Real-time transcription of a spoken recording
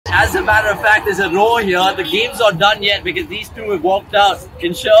As a matter of fact, there's a row here. The game's not done yet because these two have walked out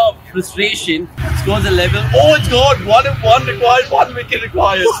in sheer frustration. Scores 11. Oh, it's gone. 1 required, 1 wicket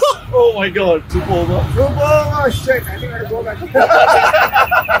required. Oh my god. Super over. Super over. Shit. I think I gotta go back.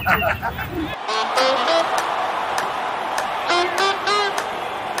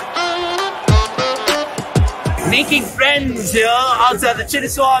 Making friends here outside the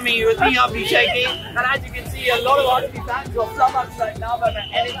Chinnaswamy with me, Abhishek. And as you can see, a lot of RCB fans were flummoxed right now by my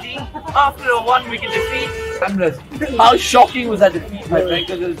energy after a 1 wicket defeat. How shocking was that defeat, my friend?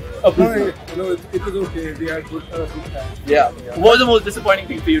 Because it was No, it was okay. We had good times. Yeah. What was the most disappointing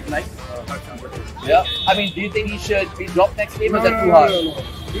thing for you tonight? Yeah. I mean, do you think he should be dropped next game or is that too hard? No.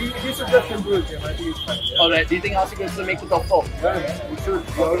 He should just improve him. I think he's fine. Yeah. Alright, do you think RCB will still make the top 4? Yeah, we should.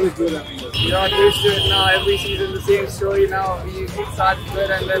 We always do that. You're not used to it now. Every season the same story now. We start good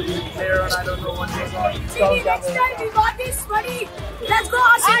and then we play on. I don't know what they're going. Next time we got this, buddy. Let's go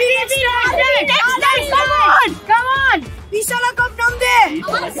RCB next time. Come on. Inshallah Cup namde.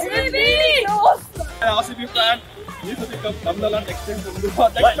 RCB. RCB fan. You should pick up Namdalan next time.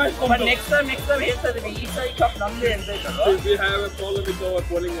 But next time, we Cup namde. We have a problem with our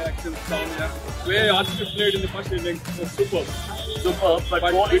bowling action down here. Where RCB played in the first innings was superb. But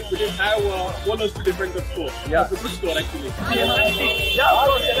we didn't have bowlers to defend the score. Yeah. It's a good score actually.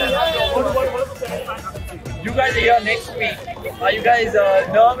 You guys are here next week. Are you guys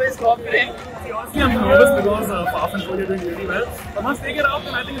nervous, confident? Honestly, I'm nervous because Faf and Kohli are doing really well. But once they get out,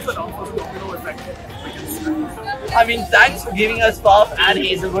 then I think it's a downfall of the domino effect. I mean, thanks for giving us Faf and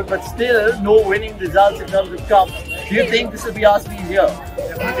Hazelwood, but still no winning results in terms of cup. Do you think this will be RCB's year?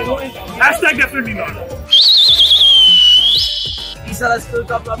 Hashtag definitely not. Isala still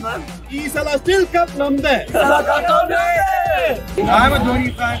cup namde? Isala still cup namde. I'm a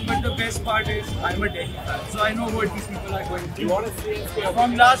Dhoni fan, but the best part is I'm a Delhi fan. So I know what these people are going through.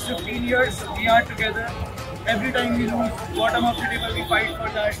 From last 15 years, we are together. Every time we lose, bottom of the table, we fight for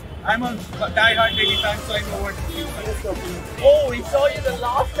that. I'm a die-hard Delhi fan, so I know what it is. Oh, we saw you the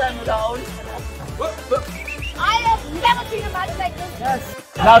last time around. I have never seen a match like this. Yes.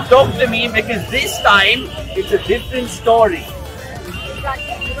 Now talk to me because this time it's a different story.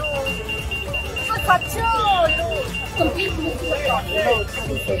 Exactly, it was such a, complete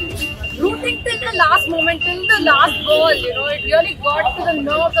rooting till the last moment, till the last ball, it really got to the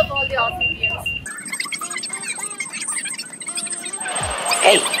nerves of all the RCBians.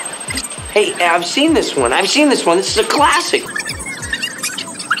 Hey, I've seen this one. This is a classic.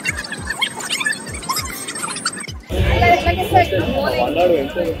 Like I said, the bowling.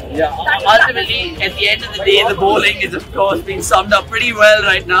 Yeah, ultimately, at the end of the day, the bowling is of course being summed up pretty well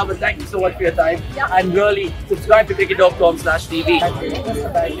right now. But thank you so much for your time. Yeah. And really, subscribe to cricket.com/TV.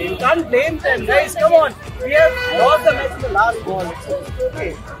 You can't blame them, guys. Come on. We have lost the match in the last ball. It's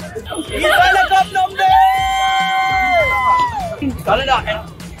okay. Isala Cup namde! Canada,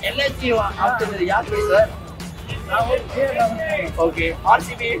 LSG after the Yatra, sir. Okay,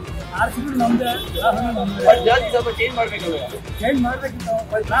 RCB. ನಮ್ದೆ But just ಸ್ವಲ್ಪ change ಮಾಡಬೇಕು. Change ಮಾಡಬೇಕಿತ್ತು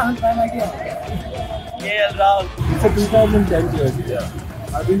but ನಾನು fan ಆಗಿ KL Rahul. It's a 2010 jersey.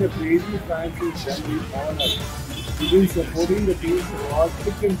 I've been a crazy fan since January all night. We've been supporting the team for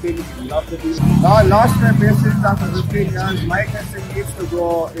thick and thin. We love the team. Lost my patience after 15 years. Mike Hudson needs to go.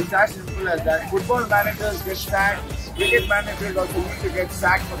 It's as simple as that. Football managers get sacked. Cricket managers also need to get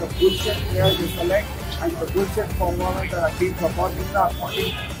sacked for the bullshit players they select and the bullshit performance that our team supporting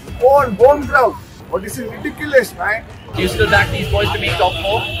on home ground. Oh, this is ridiculous, man. Do you still back these boys to make top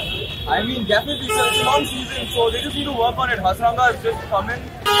 4? I mean, definitely, sir. It's a long season, so they just need to work on it. Hasranga has just come in.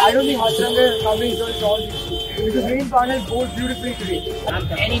 I don't think Hasranga is coming to all these because Green Partners goes beautifully today.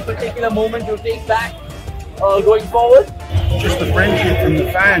 Any particular moment you take back going forward? Just the friendship from the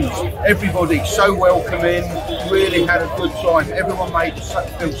fans. Everybody so welcoming, really had a good time. Everyone made us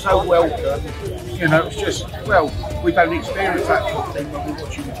feel so welcome. It's just, we don't experience that sort of thing when we're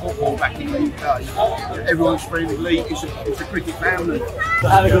watching football back in the UK. Everyone's friendly, it's a cricket family.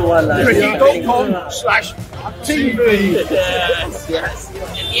 Have a good one, lads. Cricket.com/TV. Yes.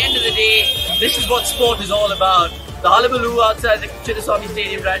 At the end of the day, this is what sport is all about. The hullabaloo outside the Chinnaswamy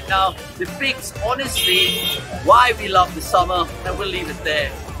Stadium right now depicts, honestly, why we love the summer, and we'll leave it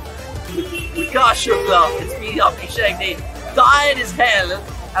there. Vikas Shukla, it's me, Abhishek, tired as hell,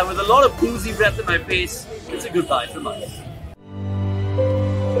 and with a lot of boozy breath in my face, it's a goodbye from us.